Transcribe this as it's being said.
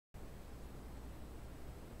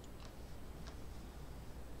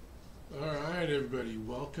everybody,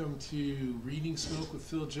 welcome to Reading Smoke with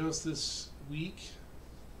Phil Jost this week,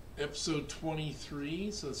 episode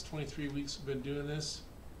 23. So it's 23 weeks we've been doing this,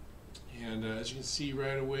 and as you can see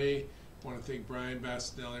right away, I want to thank Brian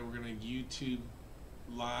Bastinelli. We're going to YouTube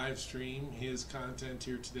live stream his content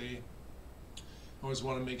here today. I always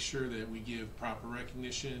want to make sure that we give proper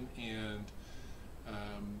recognition and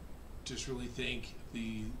just really thank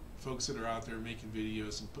the folks that are out there making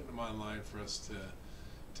videos and putting them online for us to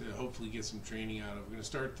hopefully get some training out of. We're going to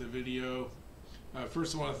start the video.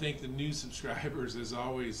 First I want to thank the new subscribers as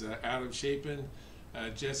always, Adam Chapin,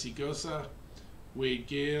 Jesse Gosa, Wade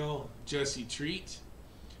Gale, Jesse Treat,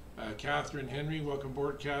 Catherine Henry, welcome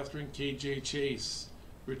aboard Catherine, KJ Chase,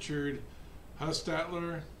 Richard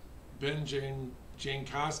Hustatler, Ben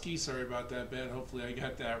Jankowski, sorry about that Ben, hopefully I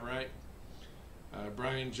got that right,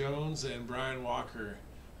 Brian Jones, and Brian Walker.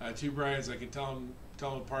 Two Brians, I can tell them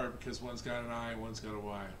apart because one's got an I and one's got a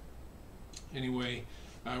Y. Anyway,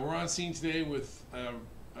 we're on scene today with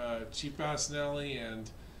Chief Bastinelli and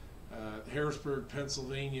Harrisburg,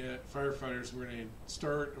 Pennsylvania firefighters. We're going to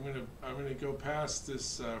start. I'm going to go past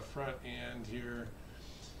this front end here,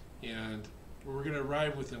 and we're going to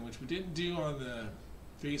ride with them, which we didn't do on the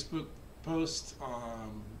Facebook post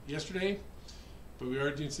yesterday, but we are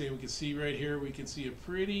doing today. We can see right here. We can see a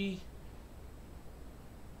pretty.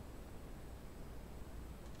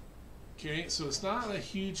 Okay, so it's not a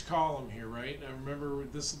huge column here, right? Now remember,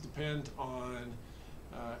 this will depend on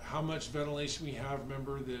how much ventilation we have.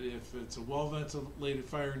 Remember that if it's a well-ventilated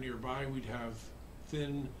fire nearby, we'd have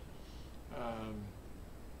thin,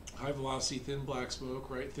 high-velocity, thin black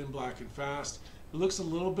smoke, right? Thin, black, and fast. It looks a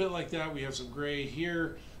little bit like that. We have some gray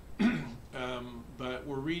here, but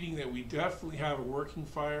we're reading that we definitely have a working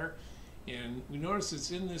fire. And we notice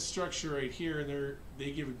it's in this structure right here, and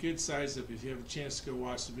they give a good size up. If you have a chance to go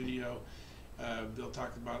watch the video, they'll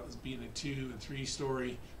talk about this being a 2 and 3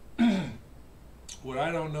 story. What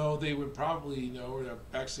I don't know, they would probably know, or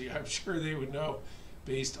actually I'm sure they would know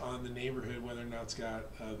based on the neighborhood whether or not it's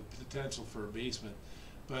got the potential for a basement.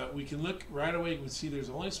 But we can look right away, you can see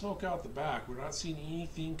there's only smoke out the back. We're not seeing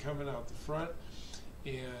anything coming out the front.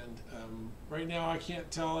 And right now I can't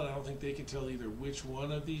tell, and I don't think they can tell either which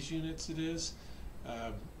one of these units it is,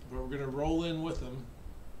 but we're going to roll in with them.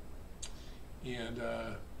 And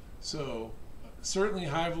so certainly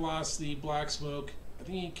high velocity black smoke. I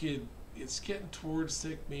think it's getting towards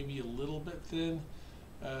thick, maybe a little bit thin,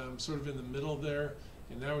 sort of in the middle there.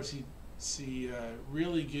 And now we see a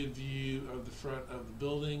really good view of the front of the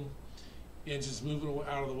building, and just moving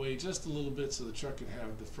out of the way just a little bit so the truck can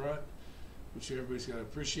have the front, which everybody's got to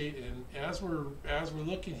appreciate. And as we're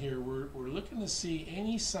looking here, we're looking to see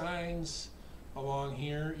any signs along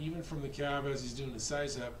here, even from the cab as he's doing the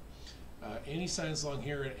size up, any signs along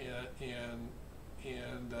here,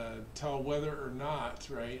 and tell whether or not,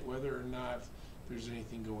 right, whether or not there's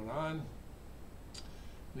anything going on.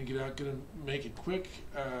 I'm gonna make it quick.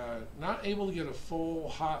 Not able to get a full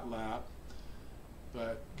hot lap,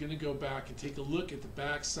 but going to go back and take a look at the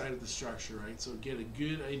back side of the structure, right? So get a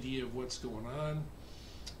good idea of what's going on,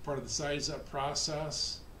 part of the size up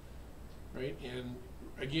process, right? And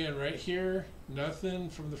again, right here, nothing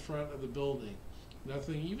from the front of the building,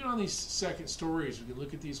 nothing. Even on these second stories, we can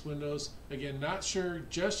look at these windows. Again, not sure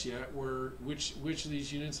just yet which of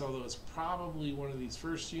these units, although it's probably one of these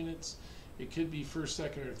first units. It could be first,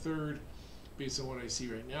 second, or third, based on what I see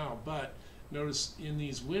right now. But notice in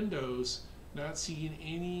these windows, not seeing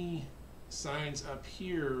any signs up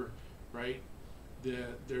here, right,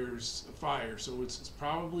 that there's a fire. So it's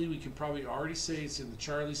probably, we can probably already say it's in the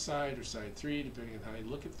Charlie side or side 3, depending on how you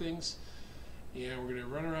look at things. And we're going to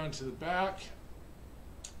run around to the back,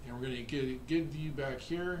 and we're going to get a good view back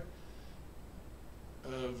here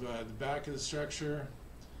of the back of the structure.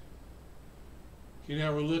 Okay,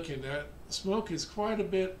 now we're looking at smoke is quite a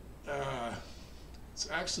bit. It's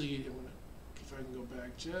actually, if I can go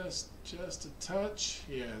back just a touch,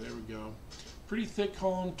 yeah, there we go. Pretty thick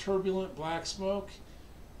column, turbulent black smoke,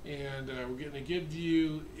 and we're getting a good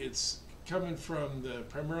view. It's coming from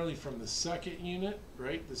primarily from the second unit,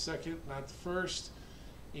 right? The second, not the first.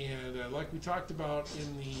 And like we talked about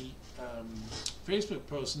in the Facebook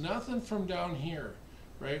post, nothing from down here,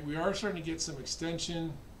 right? We are starting to get some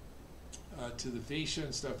extension to the fascia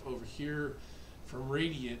and stuff over here from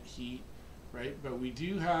radiant heat, right? But we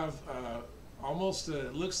do have almost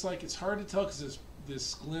it looks like, it's hard to tell because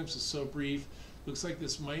this glimpse is so brief. Looks like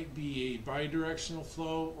this might be a bidirectional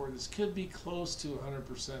flow, or this could be close to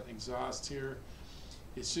 100% exhaust here.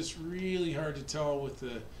 It's just really hard to tell with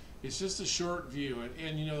the It's just a short view,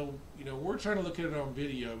 and we're trying to look at it on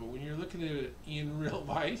video, but when you're looking at it in real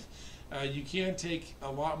life, you can take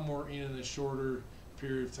a lot more in a shorter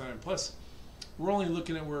period of time. Plus, we're only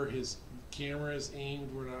looking at where his camera is aimed.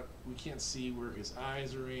 We can't see where his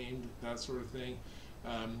eyes are aimed, that sort of thing.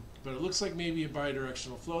 But it looks like maybe a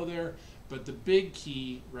bidirectional flow there. But the big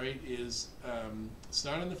key, right, is it's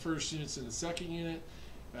not in the first unit, it's in the second unit.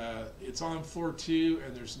 It's on floor 2,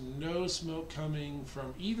 and there's no smoke coming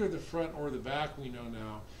from either the front or the back, we know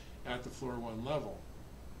now, at the floor 1 level.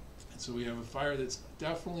 And so we have a fire that's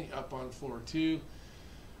definitely up on floor 2.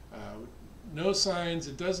 No signs.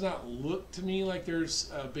 It does not look to me like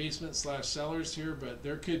there's basement / cellars here, but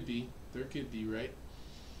there could be. There could be, right?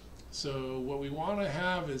 So what we want to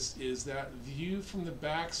have is that view from the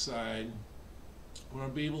back side. We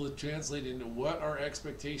want to be able to translate into what our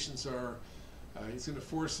expectations are. He's going to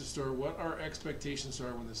force the store, what our expectations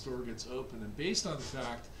are when the store gets open. And based on the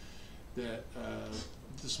fact that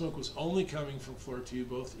the smoke was only coming from floor 2,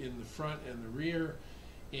 both in the front and the rear,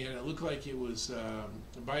 and it looked like it was a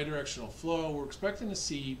bidirectional flow, we're expecting to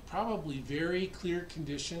see probably very clear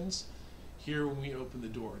conditions here when we open the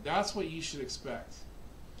door. That's what you should expect.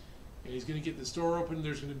 And he's going to get this door open.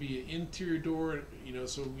 There's going to be an interior door,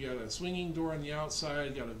 so we got a swinging door on the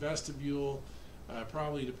outside, got a vestibule,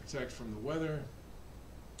 probably to protect from the weather.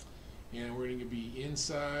 And we're going to be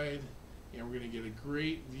inside, and we're going to get a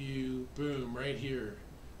great view, boom, right here.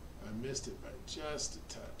 I missed it by just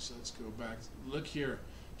a touch. Let's go back. Look here.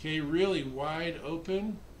 Okay, really wide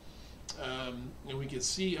open. And we can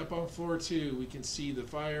see up on floor 2, we can see the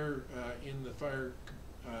fire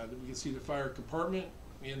we can see the fire compartment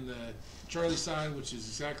in the Charlie side, which is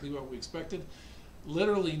exactly what we expected.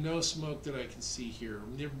 Literally no smoke that I can see here.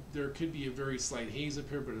 There could be a very slight haze up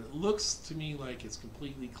here, but it looks to me like it's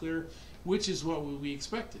completely clear, which is what we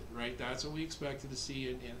expected, right? That's what we expected to see.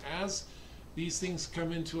 And as these things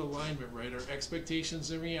come into alignment, right, our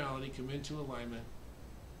expectations and reality come into alignment,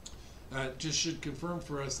 just should confirm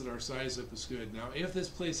for us that our size up is good. Now, if this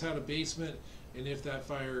place had a basement, and if that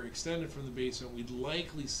fire extended from the basement, we'd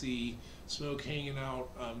likely see smoke hanging out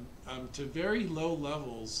to very low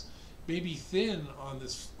levels, maybe thin on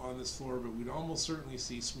this floor, but we'd almost certainly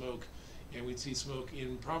see smoke, and we'd see smoke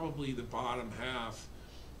in probably the bottom half,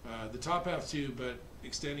 the top half too, but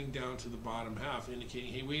extending down to the bottom half,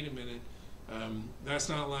 indicating, hey, wait a minute, that's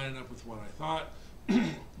not lining up with what I thought.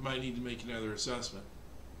 Might need to make another assessment.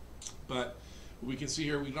 But we can see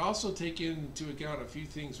here, we can also take into account a few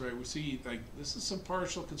things, right? We see, like, this is some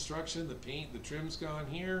partial construction. The paint, the trim's gone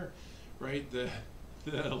here, right? The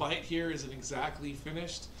light here isn't exactly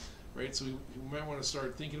finished, right? So we might want to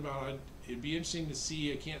start thinking about it. It'd be interesting to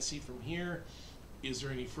see, I can't see from here, is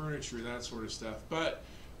there any furniture, that sort of stuff. But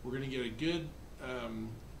we're going to get a good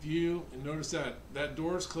view, and notice that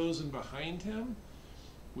door's closing behind him,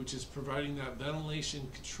 which is providing that ventilation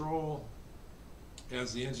control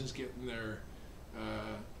as the engine's getting their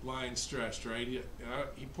line stretched, right?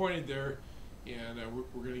 He pointed there, and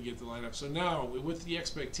we're going to get the line up. So now, with the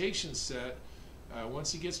expectation set,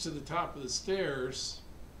 once he gets to the top of the stairs,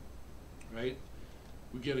 right,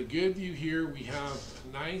 we get a good view here. We have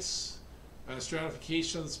a nice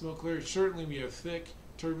stratification of the smoke layer. Certainly we have thick,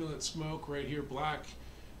 turbulent smoke right here, black,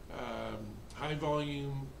 high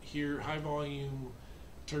volume here, high volume,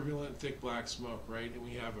 turbulent, thick black smoke, right? And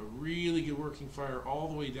we have a really good working fire all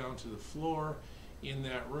the way down to the floor in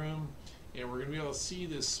that room. And we're going to be able to see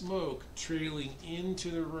this smoke trailing into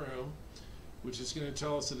the room, which is going to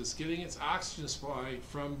tell us that it's getting its oxygen supply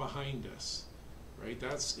from behind us, right?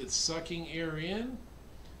 It's sucking air in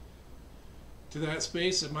to that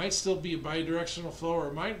space. It might still be a bidirectional flow, or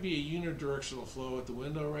it might be a unidirectional flow at the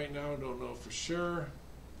window right now. I don't know for sure,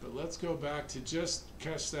 but let's go back to just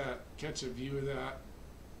catch a view of that.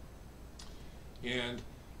 And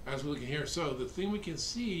as we look at here, so the thing we can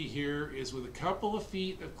see here is with a couple of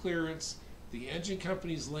feet of clearance, the engine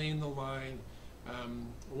company's laying the line.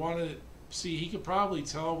 Want to see, he could probably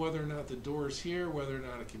tell whether or not the door's here, whether or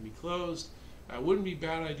not it can be closed. Wouldn't be a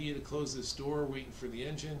bad idea to close this door waiting for the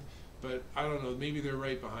engine, but I don't know, maybe they're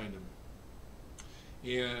right behind him.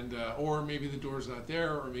 And or maybe the door's not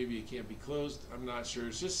there, or maybe it can't be closed. I'm not sure.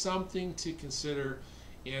 It's just something to consider.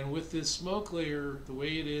 And with this smoke layer the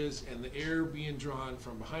way it is, and the air being drawn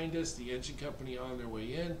from behind us, the engine company on their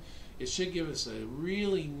way in, it should give us a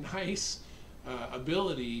really nice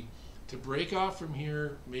ability to break off from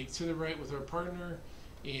here, make to the right with our partner,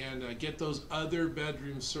 and get those other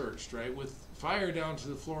bedrooms searched, right? With fire down to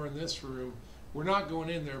the floor in this room, we're not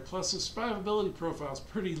going in there. Plus, the survivability profile is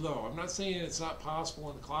pretty low. I'm not saying it's not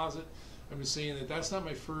possible in the closet. I'm just saying that that's not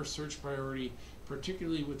my first search priority,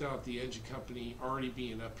 particularly without the engine company already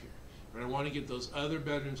being up here. But I want to get those other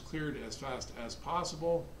bedrooms cleared as fast as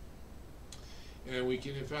possible. And we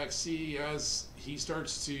can in fact see as he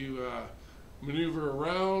starts to maneuver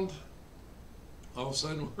around, all of a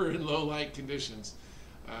sudden we're in low light conditions.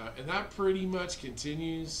 And that pretty much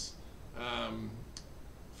continues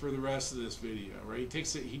for the rest of this video, right?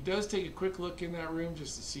 He does take a quick look in that room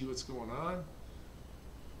just to see what's going on.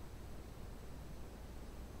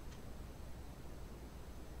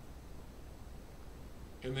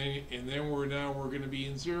 And then we're going to be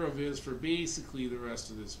in zero vis for basically the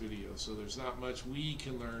rest of this video. So there's not much we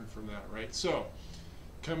can learn from that, right? So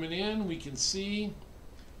coming in, we can see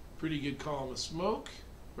pretty good column of smoke,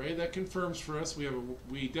 right? That confirms for us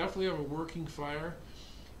we definitely have a working fire,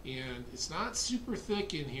 and it's not super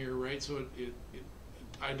thick in here, right? So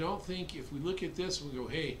I don't think if we look at this and we go,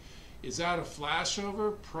 hey, is that a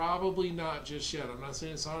flashover? Probably not just yet. I'm not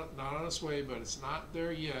saying it's not on its way, but it's not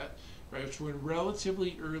there yet. Right, we're in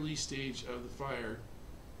relatively early stage of the fire.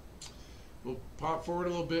 We'll pop forward a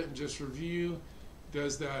little bit and just review.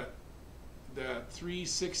 Does that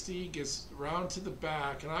 360 gets around to the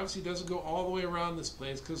back, and obviously doesn't go all the way around this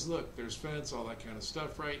place because look, there's fence, all that kind of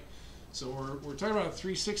stuff, right? So we're talking about a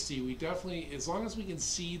 360. We definitely, as long as we can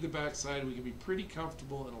see the backside, we can be pretty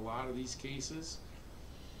comfortable in a lot of these cases,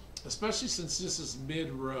 especially since this is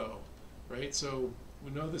mid-row, right? So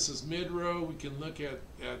we know this is mid-row. We can look at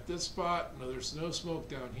this spot. No, there's no smoke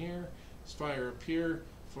down here. There's fire up here,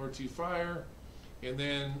 floor 2 fire. And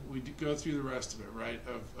then we go through the rest of it, right?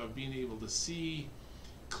 Of being able to see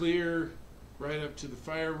clear right up to the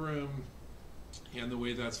fire room and the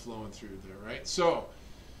way that's flowing through there, right? So,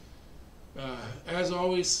 as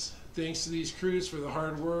always, thanks to these crews for the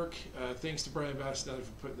hard work. Thanks to Brian Bastianelli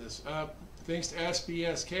for putting this up. Thanks to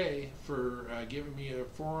SBSK for giving me a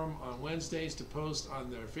forum on Wednesdays to post on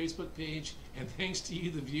their Facebook page. And thanks to you,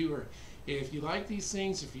 the viewer. If you like these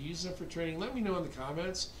things, if you use them for training, let me know in the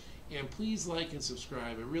comments. And please like and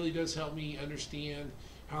subscribe. It really does help me understand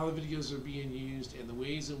how the videos are being used and the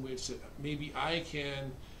ways in which maybe I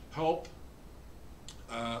can help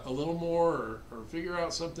a little more or figure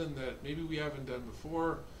out something that maybe we haven't done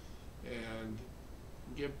before, and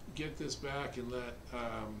get this back and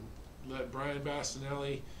let Brian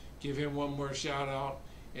Bastianelli, give him one more shout out.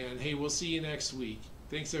 And hey, we'll see you next week.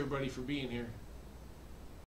 Thanks everybody for being here.